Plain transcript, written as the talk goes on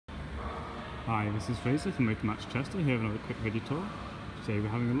Hi, this is Fraser from Mokka Chester here with another quick video tour. Today we're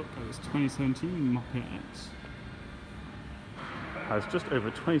having a look at this 2017 Mokka X. It has just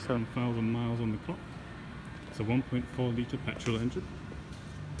over 27,000 miles on the clock. It's a 1.4 litre petrol engine.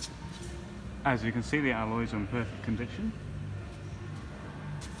 As you can see, the alloys are in perfect condition.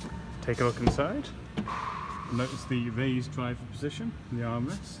 Take a look inside. Notice the raised driver position, the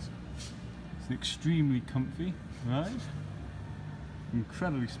armrest. It's an extremely comfy ride.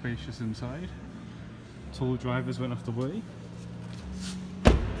 Incredibly spacious inside. Tall drivers won't have to worry.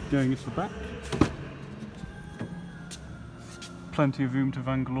 Going into the back. Plenty of room to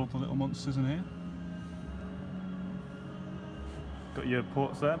wrangle all the little monsters in here. Got your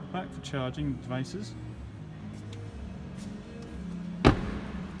ports there at the back for charging devices. You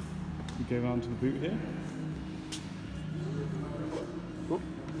go around to the boot here. Oop.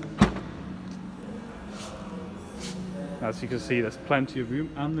 As you can see, there's plenty of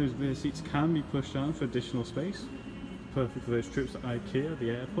room, and those rear seats can be pushed down for additional space. Perfect for those trips to IKEA, the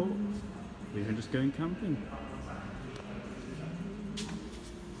airport, or even just going camping.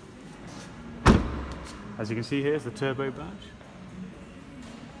 As you can see, here's the turbo badge.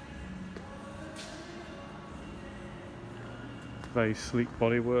 Very sleek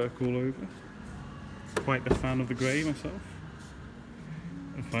bodywork all over. Quite the fan of the grey myself.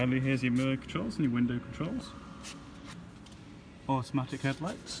 And finally, here's your mirror controls and your window controls. Automatic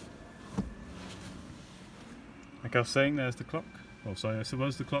headlights. Like I was saying, there's the clock. Oh sorry, I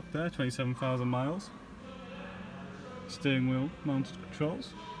suppose the clock there, 27,000 miles. Steering wheel mounted controls.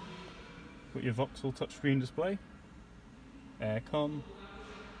 Got your Vauxhall touchscreen display. Aircon.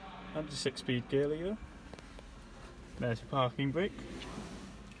 And a 6-speed gear lever. There's your parking brake.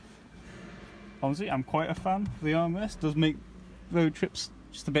 Honestly, I'm quite a fan of the armrest. Does make road trips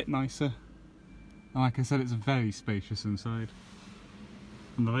just a bit nicer. And like I said, it's very spacious inside.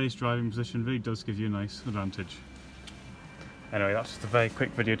 And the raised driving position really does give you a nice advantage. Anyway, that's just a very quick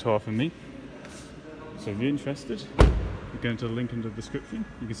video tour from me. So if you're interested, you go into the link in the description.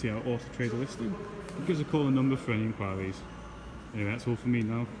 You can see our Auto Trader listing. Give us a call and number for any inquiries. Anyway, that's all from me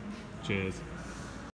now. Cheers.